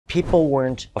People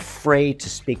weren't afraid to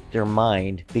speak their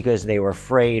mind because they were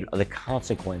afraid of the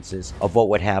consequences of what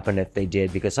would happen if they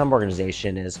did. Because some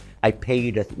organization is, I pay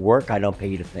you to work, I don't pay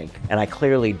you to think. And I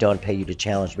clearly don't pay you to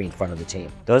challenge me in front of the team.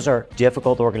 Those are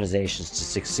difficult organizations to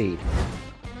succeed.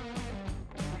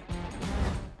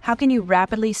 How can you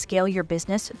rapidly scale your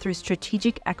business through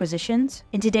strategic acquisitions?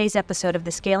 In today's episode of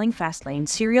the Scaling Fast Lane,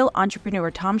 serial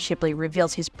entrepreneur Tom Shipley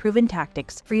reveals his proven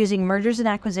tactics for using mergers and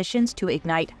acquisitions to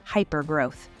ignite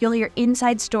hyper-growth. You'll hear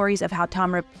inside stories of how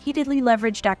Tom repeatedly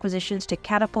leveraged acquisitions to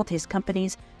catapult his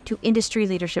companies to industry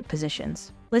leadership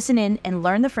positions. Listen in and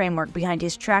learn the framework behind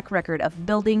his track record of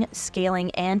building,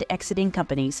 scaling, and exiting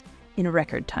companies in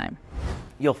record time.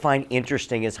 You'll find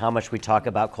interesting is how much we talk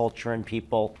about culture and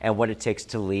people and what it takes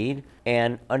to lead,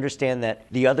 and understand that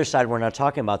the other side, we're not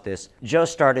talking about this. Jo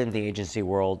started in the agency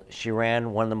world. She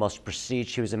ran one of the most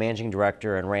prestigious, she was a managing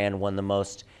director and ran one of the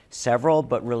most, several,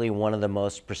 but really one of the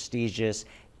most prestigious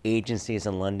agencies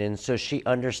in London. So she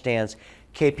understands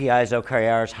KPIs,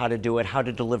 OKRs, how to do it, how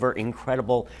to deliver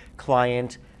incredible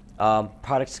client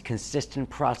products, consistent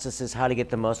processes, how to get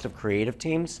the most of creative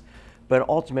teams. But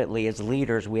ultimately, as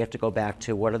leaders, we have to go back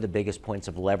to what are the biggest points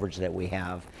of leverage that we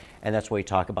have, and that's why we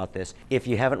talk about this. If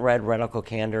you haven't read Radical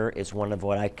Candor, it's one of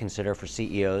what I consider for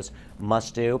CEOs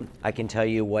must do. I can tell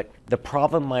you what the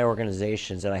problem in my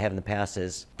organizations that I have in the past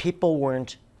is people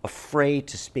weren't afraid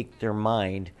to speak their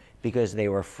mind because they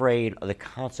were afraid of the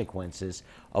consequences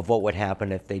of what would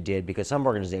happen if they did. Because some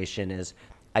organization is,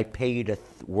 I pay you to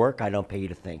work, I don't pay you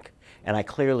to think. And I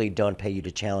clearly don't pay you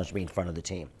to challenge me in front of the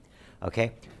team,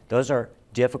 okay? Those are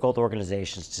difficult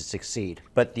organizations to succeed.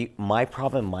 But my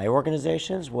problem in my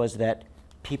organizations was that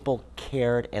people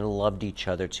cared and loved each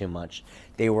other too much.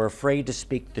 They were afraid to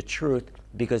speak the truth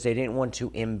because they didn't want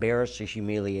to embarrass or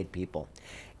humiliate people.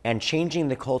 And changing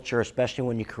the culture, especially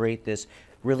when you create this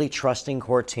really trusting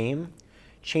core team,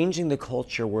 changing the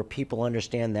culture where people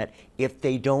understand that if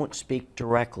they don't speak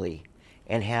directly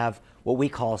and have what we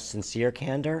call sincere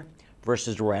candor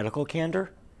versus radical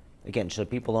candor, again, so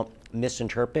people don't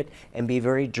misinterpret, and be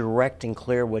very direct and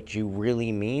clear what you really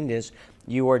mean is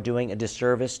you are doing a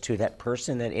disservice to that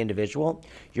person, that individual.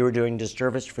 You are doing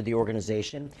disservice for the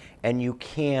organization, and you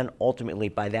can ultimately,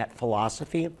 by that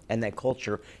philosophy and that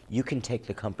culture, you can take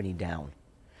the company down.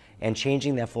 And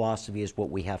changing that philosophy is what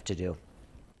we have to do.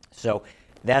 So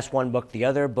that's one book. The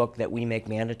other book that we make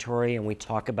mandatory, and we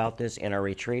talk about this in our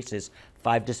retreats, is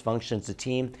 5 Dysfunctions of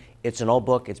Team. It's an old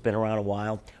book, it's been around a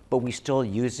while, but we still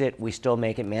use it, we still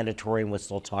make it mandatory, and we'll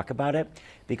still talk about it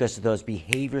because those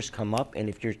behaviors come up, and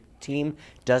if your team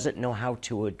doesn't know how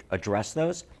to address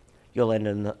those, you'll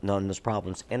end up knowing those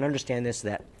problems. And understand this,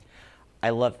 that I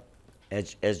love,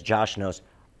 as Josh knows,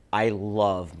 I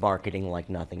love marketing like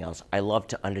nothing else. I love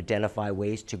to identify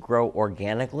ways to grow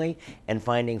organically and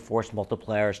finding force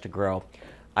multipliers to grow.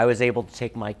 I was able to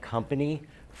take my company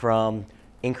from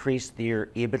increase their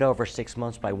EBITDA over 6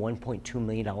 months by $1.2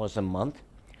 million a month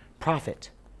profit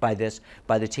by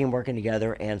the team working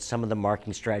together and some of the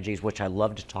marketing strategies, which I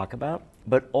love to talk about.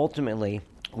 But ultimately,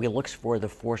 we look for the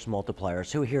force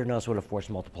multipliers. Who here knows what a force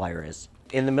multiplier is?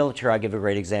 In the military, I'll give a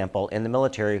great example. In the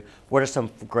military, what are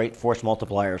some great force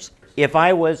multipliers? If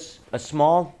I was a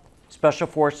small special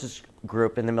forces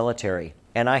group in the military,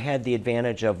 and I had the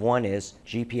advantage of, one is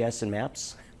GPS and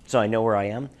maps, so I know where I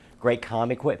am, great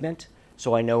comm equipment,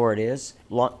 so I know where it is,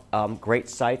 great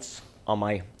sights on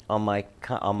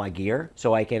my gear,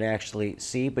 so I can actually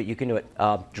see, but you can do it,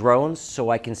 drones, so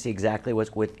I can see exactly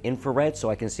what's with infrared, so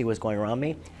I can see what's going around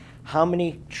me. How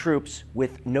many troops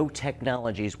with no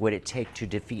technologies would it take to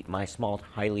defeat my small,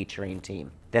 highly trained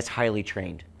team? That's highly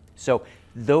trained. So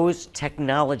those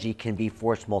technology can be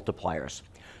force multipliers.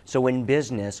 So in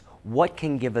business, what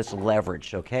can give us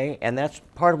leverage, okay? And that's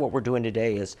part of what we're doing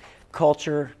today is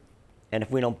culture, and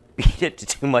if we don't beat it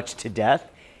too much to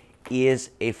death, is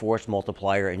a force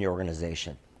multiplier in your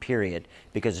organization, period.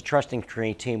 Because a trusting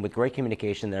team with great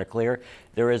communication that are clear.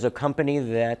 There is a company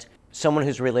that someone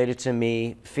who's related to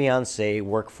me, fiance,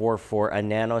 worked for a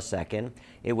nanosecond.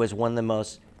 It was one of the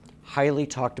most highly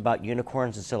talked about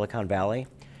unicorns in Silicon Valley,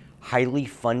 highly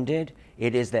funded.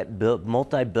 It is that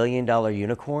multi-billion-dollar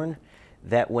unicorn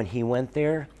that when he went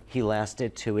there, he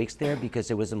lasted 2 weeks there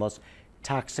because it was the most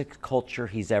toxic culture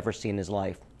he's ever seen in his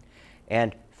life.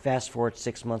 And fast forward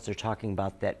 6 months, they're talking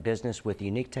about that business with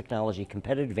unique technology,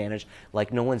 competitive advantage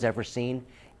like no one's ever seen,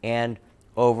 and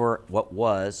over what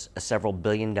was a several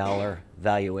billion-dollar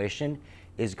valuation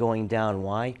is going down.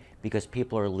 Why? Because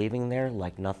people are leaving there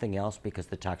like nothing else because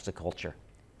of the toxic culture.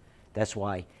 That's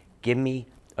why. Give me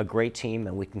a great team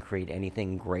and we can create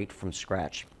anything great from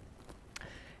scratch.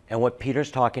 And what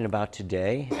Peter's talking about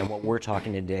today and what we're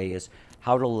talking today is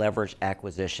how to leverage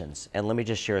acquisitions. And let me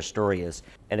just share a story,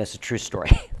 and it's a true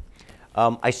story.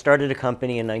 I started a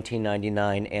company in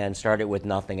 1999 and started with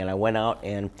nothing, and I went out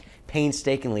and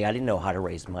painstakingly, I didn't know how to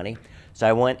raise money, so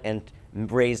I went and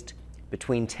raised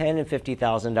between $10,000 and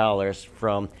 $50,000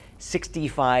 from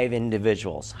 65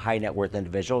 individuals, high net worth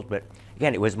individuals. But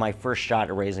again, it was my first shot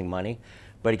at raising money,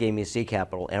 but it gave me seed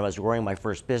capital, and I was growing my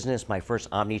first business, my first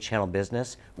omni-channel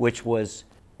business, which was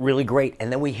really great.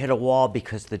 And then we hit a wall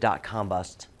because the dot-com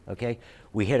bust. Okay,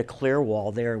 we hit a clear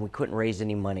wall there and we couldn't raise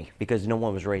any money because no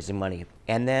one was raising money.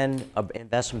 And then an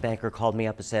investment banker called me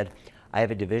up and said, I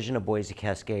have a division of Boise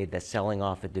Cascade that's selling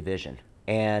off a division.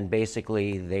 And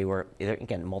basically they were,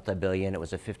 again, multi-billion. It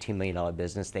was a $15 million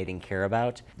business they didn't care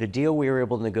about. The deal we were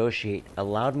able to negotiate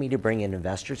allowed me to bring in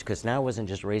investors, because now I wasn't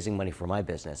just raising money for my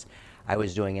business. I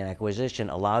was doing an acquisition,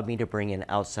 allowed me to bring in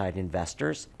outside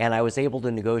investors. And I was able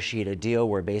to negotiate a deal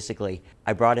where basically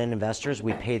I brought in investors,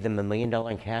 we paid them $1 million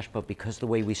in cash, but because the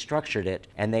way we structured it,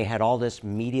 and they had all this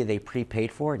media they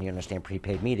prepaid for, and you understand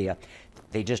prepaid media,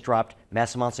 they just dropped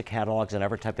mass amounts of catalogs and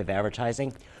every type of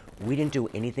advertising. We didn't do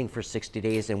anything for 60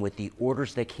 days, and with the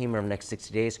orders that came in the next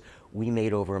 60 days, we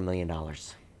made over $1 million.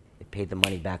 It paid the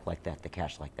money back like that, the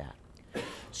cash like that.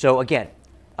 So again,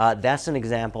 that's an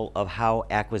example of how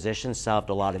acquisitions solved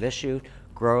a lot of issues,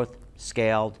 growth,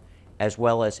 scaled, as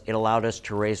well as it allowed us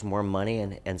to raise more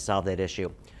money and solve that issue.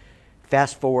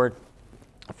 Fast forward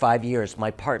 5 years,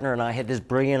 my partner and I had this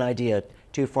brilliant idea.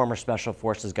 Two former Special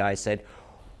Forces guys said,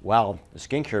 wow, the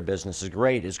skincare business is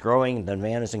great, it's growing, the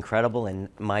demand is incredible, and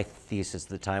my thesis at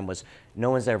the time was no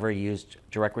one's ever used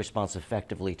direct response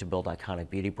effectively to build iconic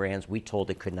beauty brands. We told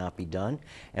it could not be done,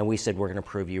 and we said we're gonna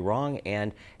prove you wrong.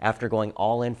 And after going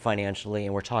all in financially,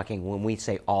 and we're talking, when we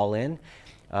say all in,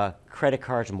 credit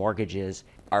cards, mortgages,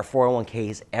 our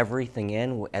 401ks, everything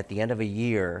in, at the end of a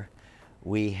year,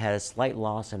 we had a slight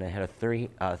loss and it had a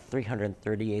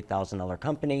 $338,000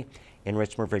 company in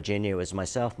Richmond, Virginia. It was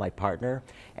myself, my partner,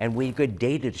 and we had good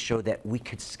data to show that we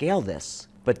could scale this.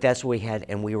 But that's what we had,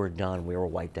 and we were done. We were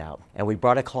wiped out. And we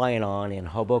brought a client on in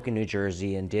Hoboken, New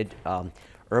Jersey, and did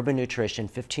urban nutrition,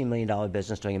 $15 million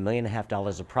business, doing $1.5 million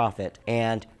of profit.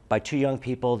 And by two young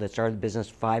people that started the business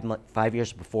 5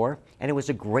 years before, and it was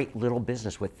a great little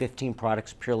business with 15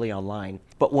 products purely online.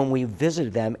 But when we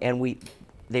visited them, and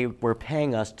they were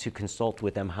paying us to consult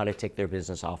with them how to take their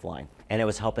business offline. And it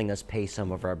was helping us pay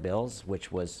some of our bills,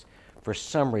 which was, for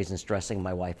some reason, stressing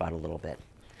my wife out a little bit.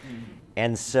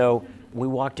 And so we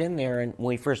walked in there, and when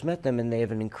we first met them, and they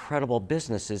have an incredible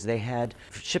businesses, they had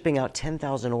shipping out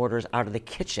 10,000 orders out of the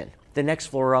kitchen. The next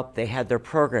floor up, they had their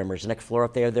programmers. The next floor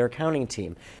up, they had their accounting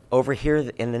team. Over here,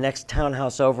 in the next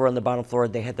townhouse over on the bottom floor,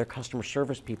 they had their customer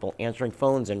service people answering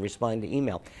phones and responding to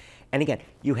email. And again,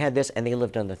 you had this, and they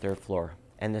lived on the third floor.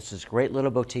 And this is great little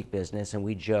boutique business, and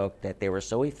we joked that they were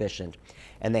so efficient,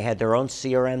 and they had their own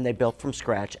CRM they built from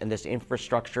scratch, and this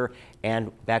infrastructure.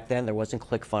 And back then there wasn't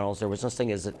ClickFunnels, there was no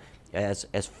thing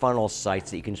as funnel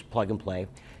sites that you can just plug and play.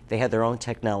 They had their own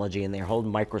technology and their whole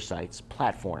microsites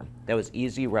platform that was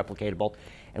easy, replicatable.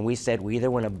 And we said, we either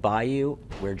want to buy you,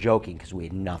 we're joking because we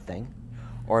had nothing,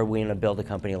 or we want to build a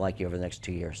company like you over the next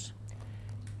 2 years.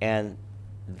 And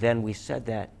then we said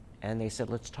that, and they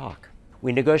said, let's talk.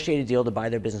 We negotiated a deal to buy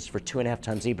their business for 2.5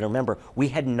 times EBITDA. Remember, we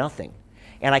had nothing.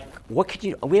 And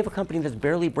we have a company that's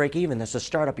barely break even, that's a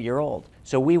startup a year old.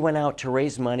 So we went out to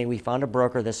raise money. We found a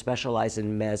broker that specialized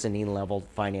in mezzanine level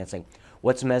financing.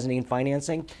 What's mezzanine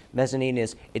financing? Mezzanine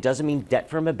is, it doesn't mean debt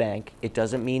from a bank. It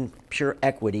doesn't mean pure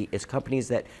equity. It's companies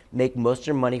that make most of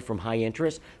their money from high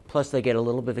interest, plus they get a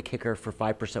little bit of a kicker for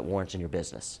 5% warrants in your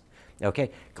business.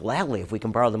 Okay, gladly, if we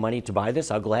can borrow the money to buy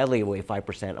this, I'll gladly waive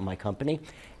 5% of my company.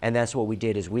 And that's what we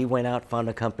did, is we went out, found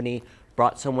a company,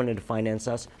 brought someone in to finance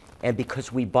us, and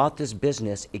because we bought this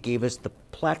business, it gave us the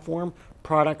platform,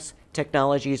 products,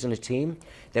 technologies, and a team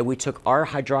that we took our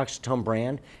hydroxytone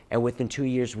brand, and within 2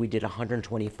 years, we did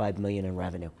 $125 million in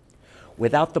revenue.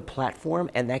 Without the platform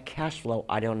and that cash flow,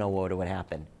 I don't know what would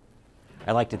happen.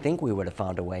 I like to think we would have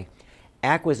found a way.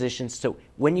 Acquisitions, so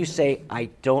when you say,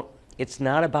 it's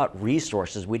not about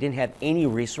resources. We didn't have any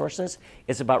resources.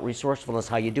 It's about resourcefulness,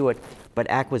 how you do it. But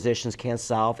acquisitions can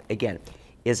solve, again,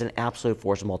 is an absolute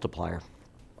force multiplier.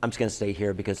 I'm just going to stay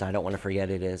here because I don't want to forget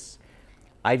it is.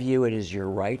 I view it as your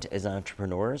right as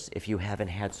entrepreneurs, if you haven't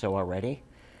had so already,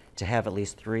 to have at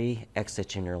least 3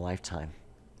 exits in your lifetime.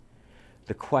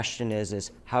 The question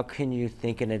is how can you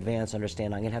think in advance,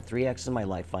 understand I'm going to have 3 exits in my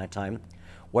lifetime.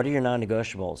 What are your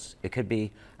non-negotiables? It could be,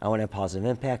 I want to have positive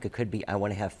impact. It could be, I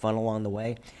want to have fun along the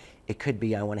way. It could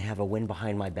be, I want to have a win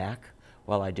behind my back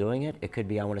while I'm doing it. It could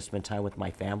be, I want to spend time with my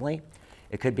family.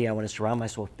 It could be, I want to surround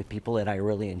myself with people that I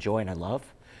really enjoy and I love.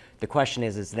 The question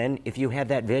is then if you have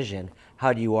that vision,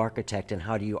 how do you architect and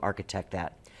how do you architect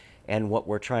that? And what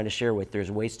we're trying to share with,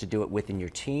 there's ways to do it within your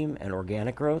team and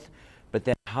organic growth, but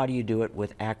then how do you do it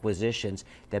with acquisitions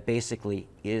that basically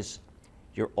is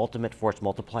your ultimate force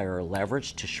multiplier or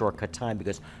leverage to shortcut time?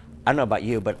 Because I don't know about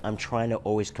you, but I'm trying to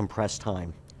always compress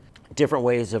time. Different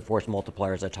ways of force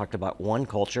multipliers. I talked about one,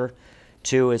 culture.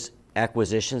 Two is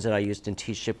acquisitions that I used in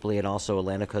T. Shipley and also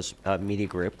Atlantic Coast Media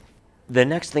Group. The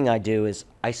next thing I do is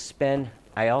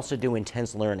I also do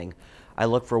intense learning. I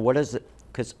look for what is it,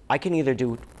 because I can either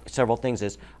do several things.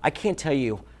 Is I can't tell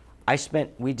you,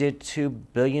 we did $2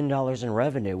 billion in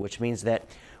revenue, which means that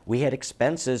we had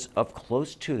expenses of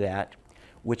close to that,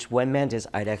 which what meant is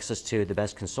I had access to the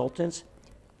best consultants,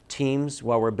 teams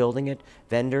while we're building it,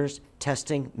 vendors,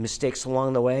 testing, mistakes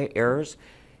along the way, errors.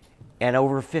 And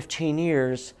over 15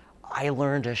 years, I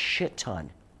learned a shit ton.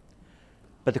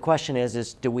 But the question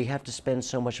is do we have to spend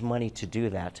so much money to do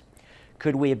that?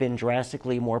 Could we have been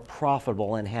drastically more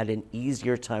profitable and had an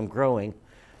easier time growing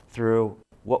through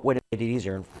what would have made it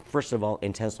easier? And first of all,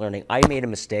 intense learning. I made a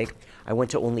mistake. I went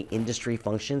to only industry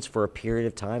functions for a period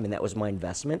of time, and that was my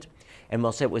investment. And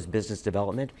most of it was business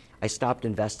development. I stopped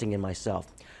investing in myself.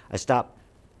 I stopped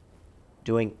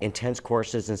doing intense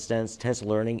courses and intense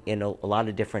learning in a lot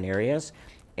of different areas.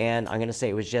 And I'm going to say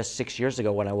it was just 6 years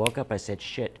ago when I woke up, I said,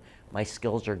 shit, my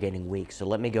skills are getting weak. So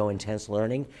let me go intense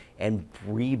learning and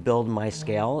rebuild my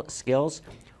skills,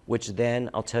 which then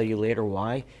I'll tell you later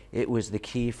why. It was the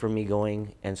key for me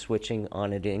going and switching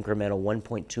on an incremental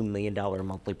 $1.2 million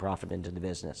monthly profit into the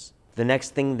business. The next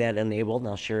thing that enabled, and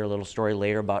I'll share a little story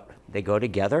later about, they go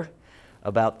together,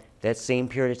 about that same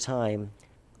period of time,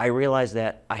 I realized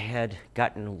that I had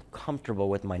gotten comfortable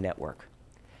with my network.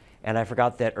 And I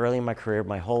forgot that early in my career,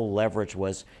 my whole leverage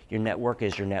was your network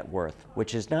is your net worth,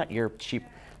 which is not your cheap,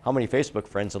 how many Facebook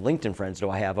friends and LinkedIn friends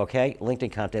do I have, okay?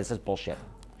 LinkedIn contacts, that's bullshit.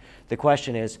 The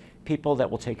question is people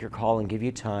that will take your call and give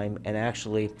you time and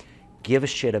actually give a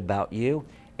shit about you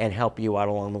and help you out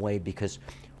along the way, because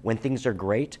when things are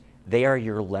great, they are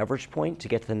your leverage point to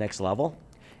get to the next level,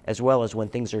 as well as when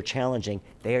things are challenging,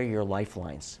 they are your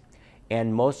lifelines.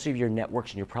 And most of your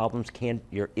networks and your problems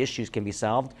your issues can be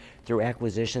solved through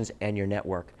acquisitions and your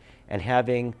network. And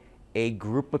having a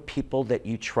group of people that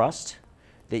you trust,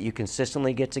 that you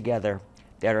consistently get together,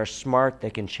 that are smart,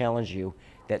 that can challenge you,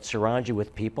 that surround you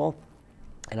with people.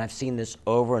 And I've seen this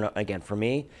over and again. For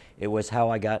me, it was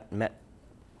how I met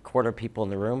quarter people in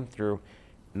the room through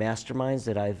masterminds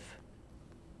that I've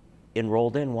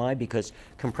enrolled in. Why? Because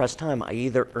compressed time, I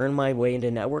either earn my way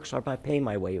into networks or I pay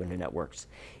my way into networks.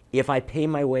 If I pay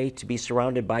my way to be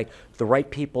surrounded by the right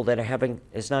people that are having,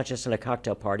 it's not just in a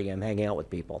cocktail party I'm hanging out with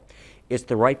people. It's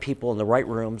the right people in the right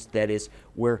rooms, that is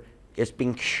where it's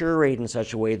being curated in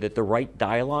such a way that the right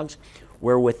dialogues,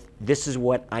 where with this is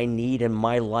what I need in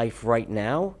my life right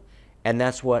now, and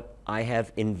that's what I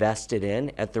have invested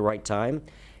in at the right time.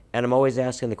 And I'm always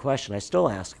asking the question, I still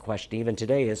ask the question even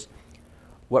today, is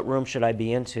what room should I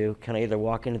be into? Can I either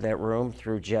walk into that room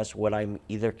through just what I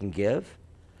either can give,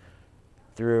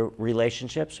 through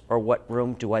relationships, or what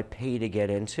room do I pay to get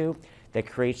into that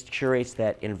curates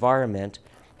that environment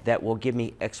that will give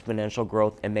me exponential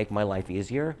growth and make my life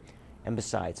easier? And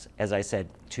besides, as I said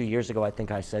 2 years ago, I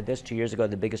think I said this, 2 years ago,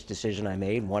 the biggest decision I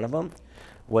made, one of them,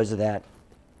 was that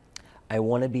I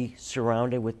want to be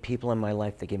surrounded with people in my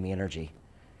life that give me energy.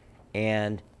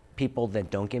 And people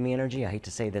that don't give me energy, I hate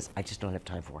to say this, I just don't have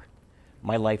time for.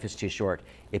 My life is too short.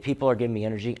 If people are giving me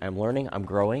energy, I'm learning, I'm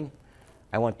growing.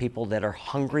 I want people that are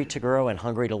hungry to grow and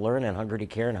hungry to learn and hungry to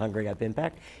care and hungry to have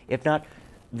impact. If not,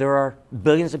 there are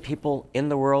billions of people in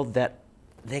the world that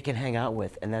they can hang out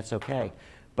with, and that's okay.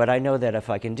 But I know that if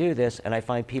I can do this, and I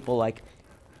find people like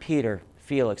Peter,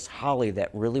 Felix, Holly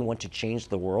that really want to change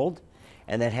the world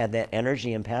and that have that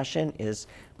energy and passion, is,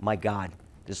 my God,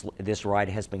 this ride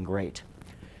has been great.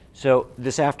 So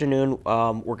this afternoon,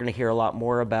 we're going to hear a lot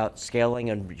more about scaling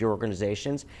and your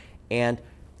organizations. And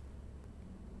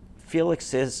Felix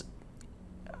says,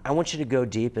 I want you to go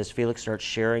deep as Felix starts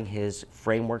sharing his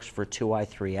frameworks for 2i,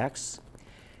 3x,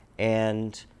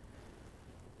 and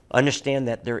understand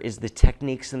that there is the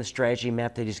techniques and the strategy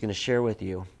map that he's going to share with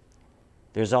you.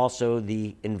 There's also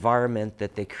the environment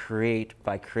that they create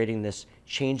by creating this,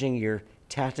 changing your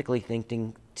tactically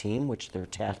thinking team, which they're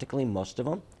tactically, most of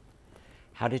them,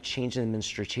 how to change them in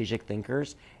strategic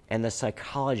thinkers, and the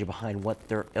psychology behind what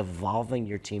they're evolving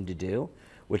your team to do,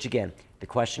 which again, the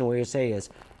question we always say is,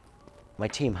 my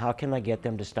team, how can I get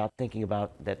them to stop thinking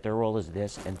about that their role is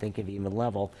this and think at even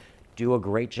level, do a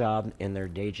great job in their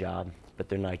day job, but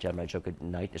their night job, not joke at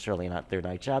night, it's certainly not their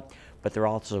night job, but they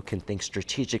also can think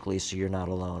strategically so you're not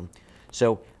alone.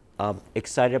 So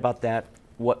Excited about that.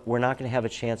 What we're not going to have a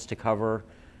chance to cover,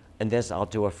 and this I'll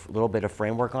do a little bit of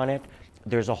framework on it.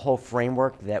 There's a whole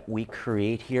framework that we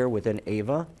create here within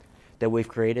AVA that we've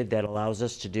created that allows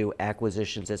us to do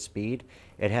acquisitions at speed.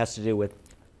 It has to do with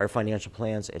our financial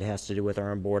plans. It has to do with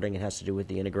our onboarding. It has to do with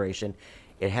the integration.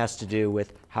 It has to do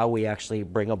with how we actually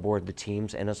bring aboard the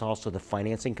teams, and it's also the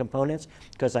financing components,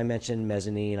 because I mentioned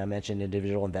mezzanine, I mentioned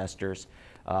individual investors.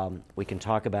 We can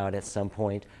talk about at some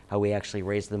point how we actually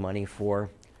raise the money for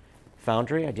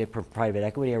Foundry. I did private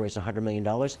equity. I raised $100 million.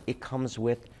 It comes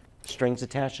with strings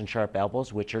attached and sharp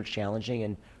elbows, which are challenging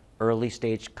in early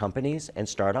stage companies and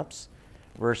startups,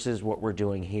 versus what we're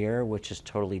doing here, which is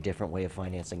totally different way of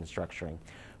financing and structuring.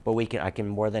 But I can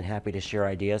more than happy to share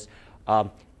ideas.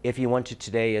 If you want to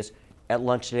today is, at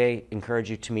lunch today,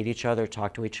 encourage you to meet each other,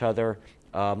 talk to each other.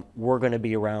 We're going to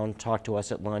be around, talk to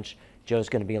us at lunch. Joe's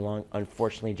going to be along.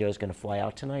 Unfortunately, Joe's going to fly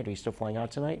out tonight. Are you still flying out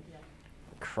tonight? Yeah.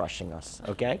 Crushing us,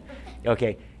 okay?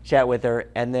 Okay, chat with her.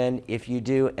 And then if you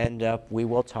do end up, we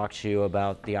will talk to you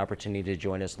about the opportunity to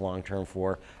join us long-term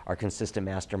for our consistent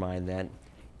mastermind. Then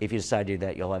if you decide to do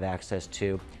that, you'll have access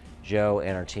to Joe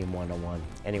and our team one-on-one.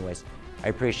 Anyways, I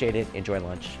appreciate it. Enjoy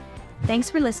lunch. Thanks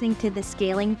for listening to the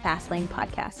Scaling Fastlane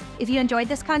podcast. If you enjoyed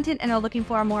this content and are looking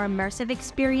for a more immersive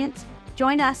experience,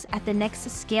 join us at the next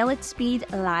Scale at Speed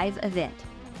live event.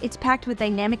 It's packed with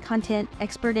dynamic content,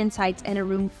 expert insights, and a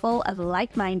room full of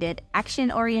like-minded,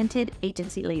 action-oriented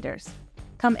agency leaders.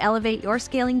 Come elevate your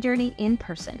scaling journey in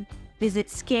person. Visit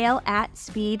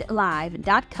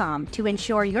scaleatspeedlive.com to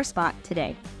ensure your spot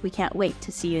today. We can't wait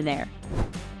to see you there.